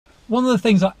One of the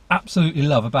things I absolutely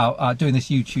love about doing this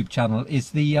YouTube channel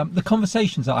is the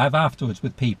conversations that I have afterwards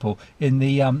with people in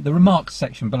the remarks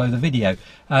section below the video.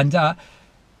 And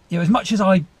you know, as much as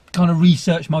I kind of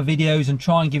research my videos and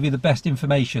try and give you the best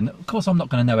information, of course I'm not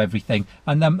going to know everything,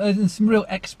 and there's some real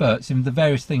experts in the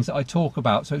various things that I talk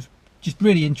about, so it's just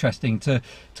really interesting to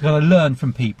kind of learn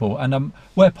from people. And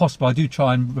where possible, I do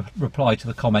try and reply to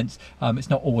the comments. It's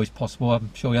not always possible,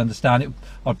 I'm sure you understand it.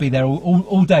 I'd be there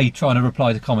all day trying to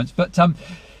reply to comments, but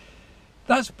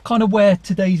that's kind of where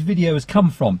today's video has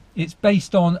come from. It's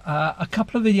based on a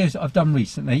couple of videos that I've done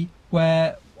recently,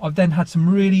 where I've then had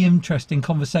some really interesting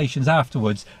conversations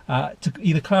afterwards to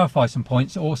either clarify some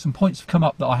points, or some points have come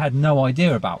up that I had no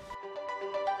idea about.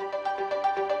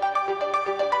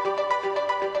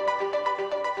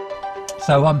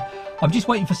 So I'm just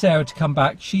waiting for Sarah to come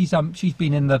back. She's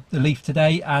been in the Leaf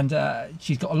today, and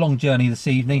she's got a long journey this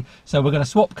evening. So we're going to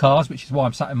swap cars, which is why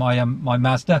I'm sat in my my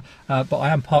Mazda. But I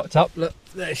am parked up. Look,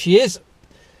 there she is,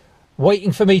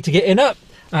 waiting for me to get in her.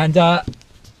 And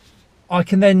I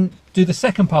can then do the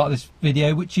second part of this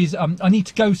video, which is I need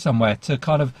to go somewhere to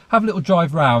kind of have a little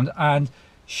drive round and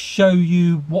show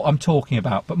you what I'm talking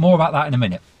about. But more about that in a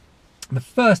minute. The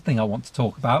first thing I want to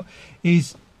talk about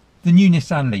is the new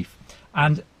Nissan Leaf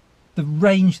and the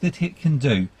range that it can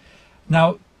do.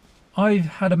 Now, I've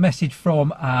had a message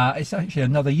from it's actually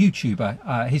another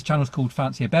YouTuber. His channel's called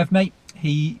Fancy a Bev Mate.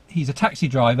 He's a taxi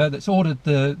driver that's ordered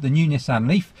the new Nissan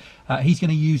Leaf. He's going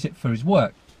to use it for his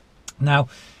work. Now,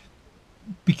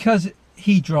 because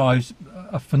he drives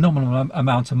a phenomenal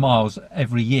amount of miles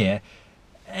every year,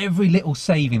 every little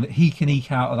saving that he can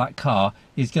eke out of that car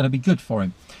is going to be good for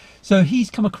him. So he's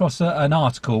come across an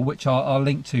article, which I'll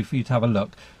link to for you to have a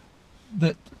look,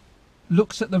 that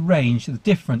looks at the range, the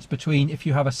difference between if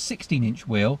you have a 16-inch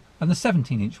wheel and the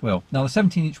 17-inch wheel. Now, the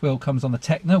 17-inch wheel comes on the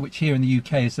Techno, which here in the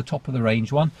UK is the top of the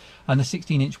range one, and the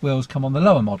 16-inch wheels come on the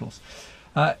lower models.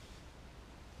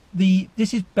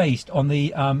 This is based on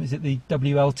the is it the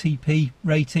WLTP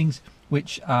ratings,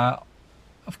 which have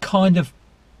kind of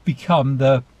become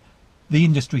the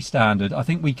industry standard. I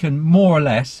think we can more or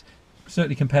less,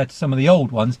 certainly compared to some of the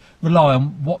old ones, rely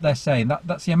on what they're saying.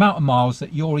 That's the amount of miles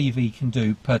that your EV can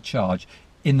do per charge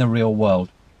in the real world,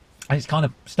 and it's kind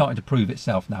of starting to prove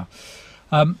itself now.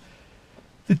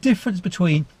 The difference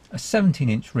between a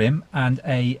 17-inch rim and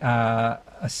a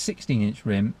 16-inch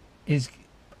rim is,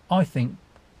 I think,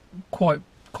 quite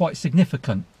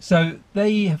significant. So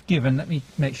they have given, let me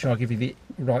make sure I give you the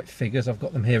right figures, I've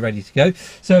got them here ready to go.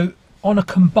 So on a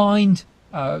combined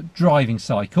driving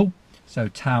cycle, so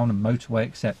town and motorway,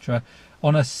 etc.,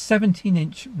 on a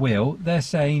 17-inch wheel, they're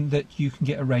saying that you can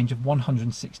get a range of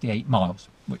 168 miles,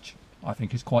 which I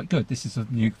think is quite good. This is a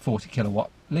new 40 kilowatt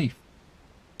Leaf.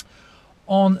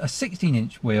 On a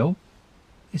 16-inch wheel,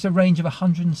 it's a range of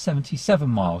 177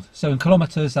 miles. So in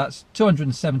kilometres, that's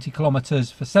 270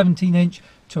 kilometres for 17-inch,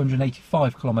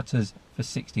 285 kilometres for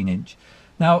 16-inch.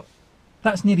 Now,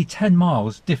 that's nearly 10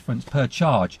 miles difference per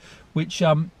charge, which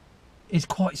is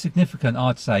quite significant,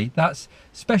 I'd say. That's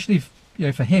especially if, you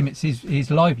know, for him, it's his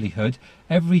livelihood.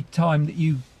 Every time that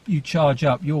you charge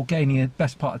up, you're gaining a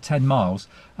best part of 10 miles.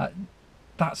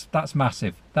 That's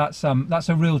massive. That's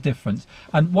a real difference.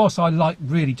 And whilst I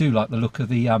really do like the look of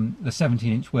the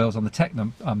 17-inch wheels on the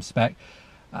Techno spec,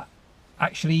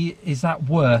 actually, is that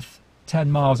worth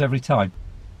 10 miles every time?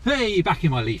 Hey, back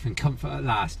in my Leaf in comfort at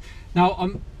last. Now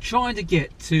I'm trying to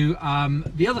get to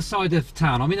the other side of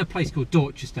town. I'm in a place called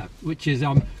Dorchester, which is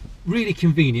really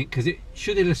convenient because it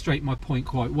should illustrate my point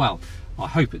quite well. I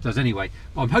hope it does anyway.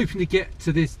 But I'm hoping to get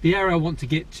to the area I want to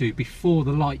get to before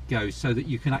the light goes, so that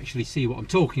you can actually see what I'm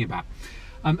talking about.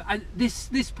 And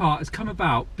this part has come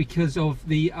about because of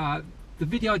the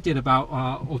video I did about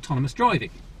autonomous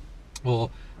driving, or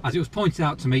as it was pointed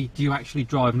out to me, do you actually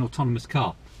drive an autonomous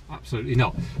car? Absolutely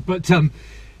not. But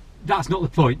that's not the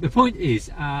point. The point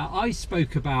is, I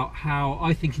spoke about how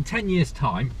I think in 10 years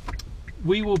time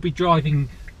we will be driving,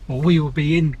 or we will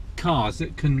be in cars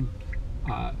that can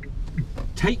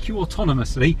take you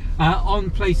autonomously on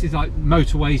places like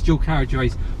motorways, dual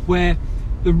carriageways, where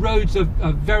the roads are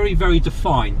very, very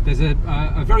defined. There's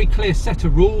a very clear set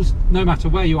of rules no matter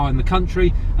where you are in the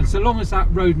country, and so long as that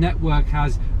road network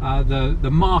has the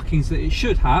markings that it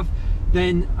should have,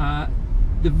 then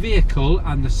the vehicle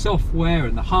and the software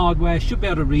and the hardware should be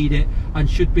able to read it and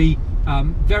should be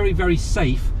very, very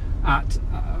safe at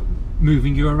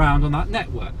moving you around on that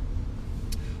network.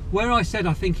 Where I said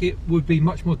I think it would be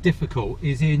much more difficult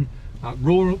is in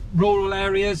rural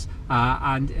areas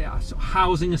and sort of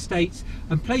housing estates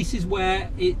and places where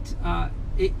it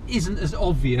isn't as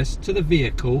obvious to the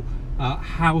vehicle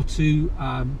how to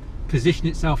position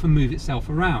itself and move itself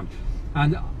around.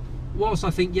 And whilst I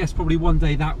think yes, probably one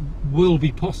day that will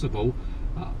be possible,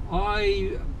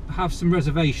 I have some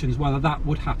reservations whether that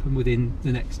would happen within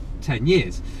the next 10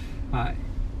 years.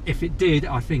 If it did,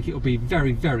 I think it will be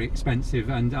very, very expensive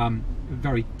and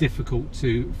very difficult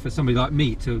for somebody like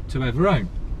me to ever own.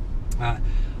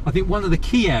 I think one of the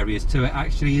key areas to it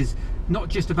actually is not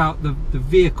just about the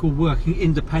vehicle working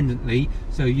independently,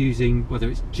 so using whether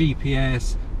it's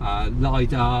GPS,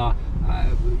 LiDAR,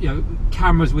 you know,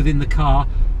 cameras within the car.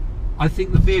 I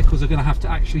think the vehicles are going to have to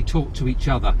actually talk to each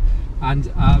other. And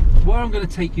where I'm going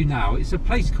to take you now, it's a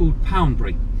place called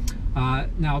Poundbury.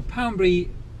 Now Poundbury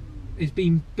is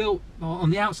being built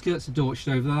on the outskirts of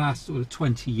Dorchester over the last sort of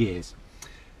 20 years.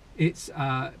 It's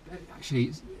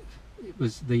actually it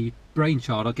was the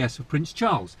brainchild, I guess, of Prince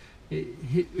Charles.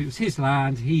 It was his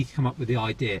land. He's come up with the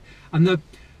idea, and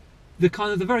the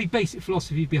kind of the very basic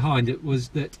philosophy behind it was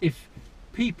that if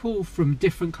people from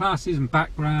different classes and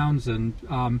backgrounds and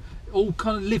all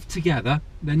kind of live together,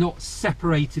 they're not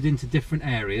separated into different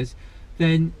areas,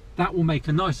 then that will make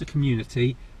a nicer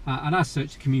community, and as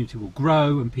such the community will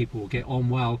grow and people will get on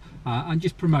well and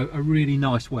just promote a really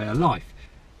nice way of life.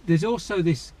 There's also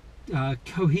this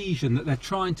cohesion that they're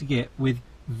trying to get with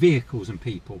vehicles and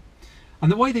people,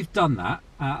 and the way they've done that,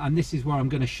 and this is where I'm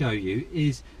going to show you,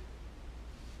 is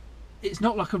it's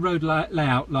not like a road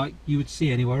layout like you would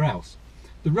see anywhere else.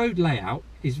 The road layout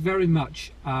is very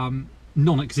much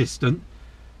non-existent,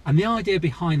 and the idea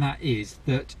behind that is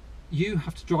that you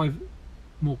have to drive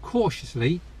more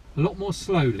cautiously, a lot more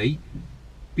slowly,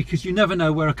 because you never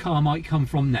know where a car might come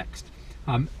from next.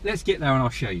 Let's get there and I'll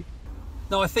show you.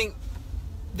 Now I think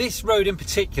this road in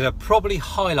particular probably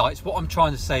highlights what I'm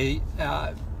trying to say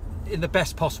in the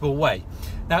best possible way.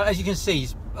 Now as you can see,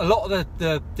 a lot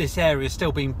of this area is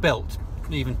still being built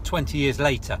even 20 years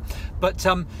later, but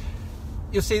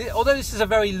you'll see that although this is a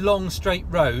very long straight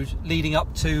road leading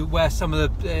up to where some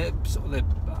of the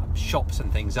shops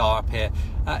and things are up here,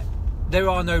 there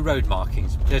are no road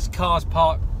markings. There's cars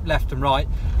parked left and right.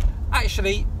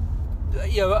 Actually,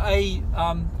 you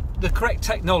know, the correct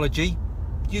technology,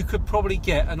 you could probably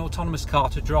get an autonomous car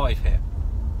to drive here.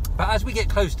 But as we get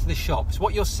close to the shops,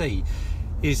 what you'll see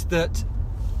is that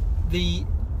the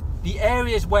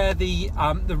areas where the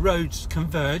roads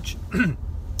converge,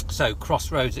 so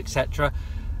crossroads, etc.,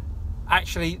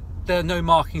 actually there are no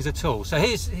markings at all. So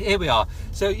here we are.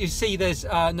 So you see there's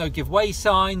no give way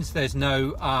signs, there's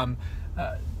no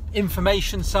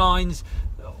information signs.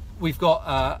 We've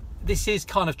got this is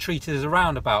kind of treated as a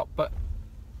roundabout, but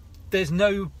there's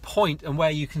no point and where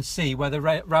you can see where the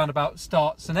roundabout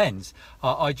starts and ends.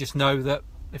 I just know that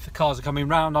if the cars are coming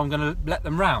round, I'm going to let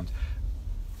them round.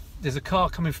 There's a car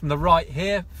coming from the right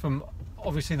here, from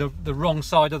obviously the wrong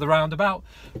side of the roundabout,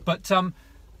 but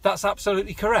that's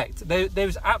absolutely correct.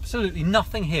 There's absolutely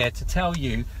nothing here to tell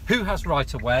you who has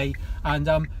right of way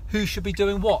and who should be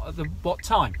doing what at what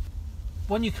time.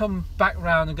 When you come back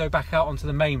round and go back out onto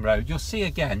the main road, you'll see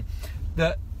again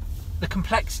that the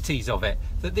complexities of it,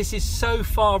 that this is so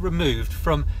far removed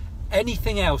from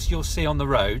anything else you'll see on the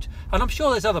road, and I'm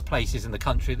sure there's other places in the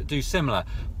country that do similar.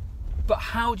 But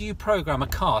how do you program a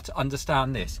car to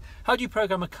understand this? How do you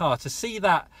program a car to see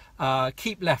that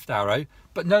keep left arrow,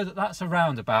 but know that that's a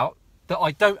roundabout, that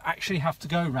I don't actually have to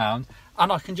go round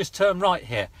and I can just turn right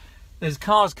here? There's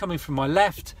cars coming from my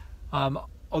left.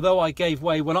 Although I gave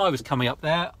way when I was coming up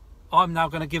there, I'm now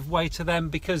going to give way to them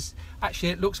because actually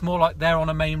it looks more like they're on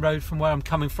a main road from where I'm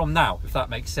coming from now, if that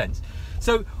makes sense.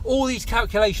 So all these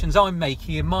calculations I'm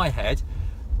making in my head,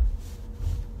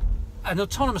 an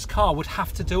autonomous car would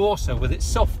have to do also with its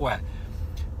software.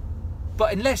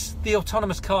 But unless the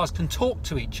autonomous cars can talk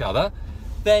to each other,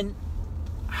 then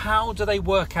how do they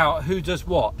work out who does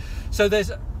what? So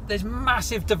there's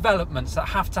massive developments that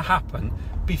have to happen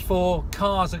before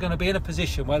cars are going to be in a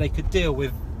position where they could deal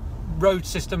with road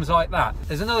systems like that.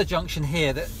 There's another junction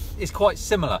here that is quite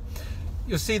similar.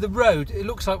 You'll see the road, it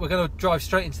looks like we're going to drive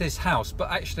straight into this house, but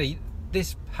actually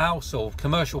this house or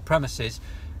commercial premises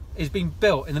is being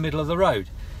built in the middle of the road.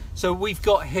 So we've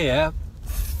got here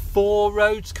 4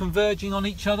 roads converging on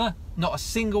each other. Not a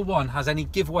single one has any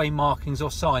giveaway markings or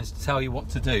signs to tell you what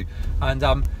to do.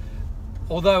 And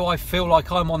although I feel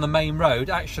like I'm on the main road,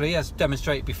 actually, as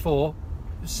demonstrated before,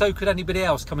 so could anybody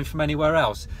else coming from anywhere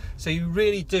else. So you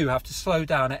really do have to slow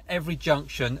down at every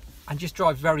junction and just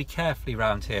drive very carefully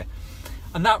around here.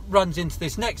 And that runs into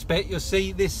this next bit. You'll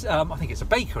see this, I think it's a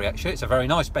bakery actually, it's a very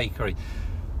nice bakery.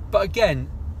 But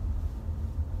again,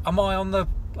 am I on the,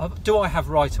 do I have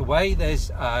right of way?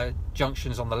 There's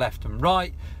junctions on the left and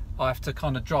right. I have to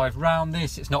kind of drive round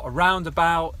this. It's not a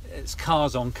roundabout, it's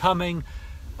cars oncoming.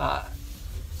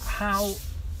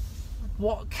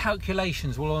 what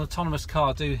calculations will an autonomous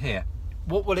car do here?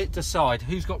 What will it decide?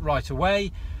 Who's got right of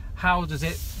way? How does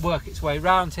it work its way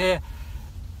around here?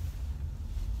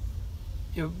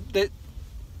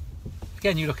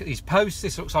 Again, you look at these posts,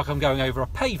 this looks like I'm going over a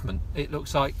pavement. It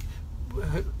looks like,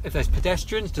 if there's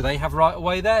pedestrians, do they have right of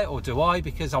way there, or do I,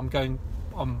 because I'm going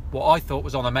on what I thought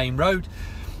was on a main road?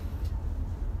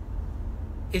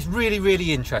 It's really,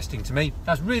 really interesting to me.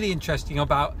 That's really interesting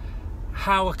about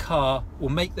how a car will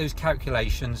make those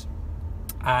calculations,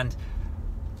 and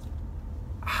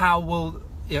how will,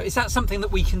 is that something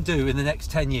that we can do in the next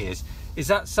 10 years? Is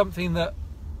that something that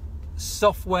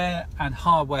software and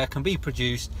hardware can be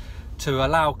produced to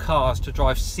allow cars to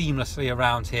drive seamlessly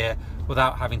around here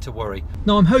without having to worry?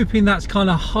 Now, I'm hoping that's kind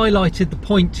of highlighted the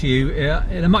point to you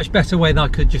in a much better way than I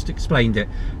could just explained it.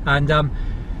 And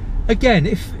again,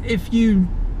 if you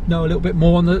know a little bit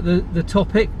more on the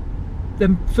topic,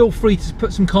 then feel free to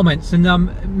put some comments,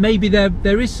 and maybe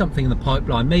there is something in the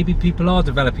pipeline. Maybe people are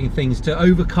developing things to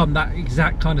overcome that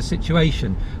exact kind of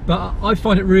situation. But I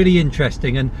find it really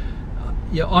interesting, and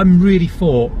I'm really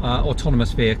for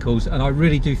autonomous vehicles, and I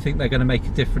really do think they're going to make a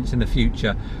difference in the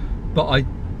future. But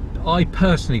I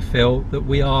personally feel that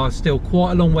we are still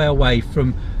quite a long way away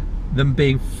from them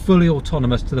being fully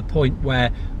autonomous to the point where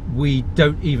we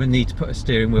don't even need to put a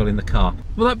steering wheel in the car.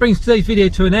 Well, that brings today's video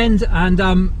to an end,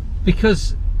 and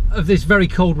because of this very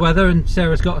cold weather, and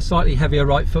Sarah's got a slightly heavier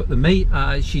right foot than me,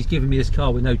 she's given me this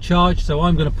car with no charge, so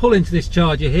I'm going to pull into this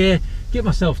charger here, get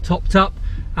myself topped up,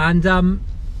 and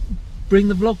bring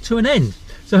the vlog to an end.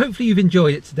 So hopefully you've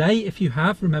enjoyed it today. If you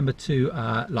have, remember to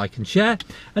like and share,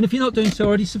 and if you're not doing so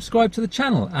already, subscribe to the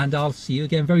channel, and I'll see you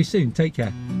again very soon. Take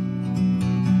care.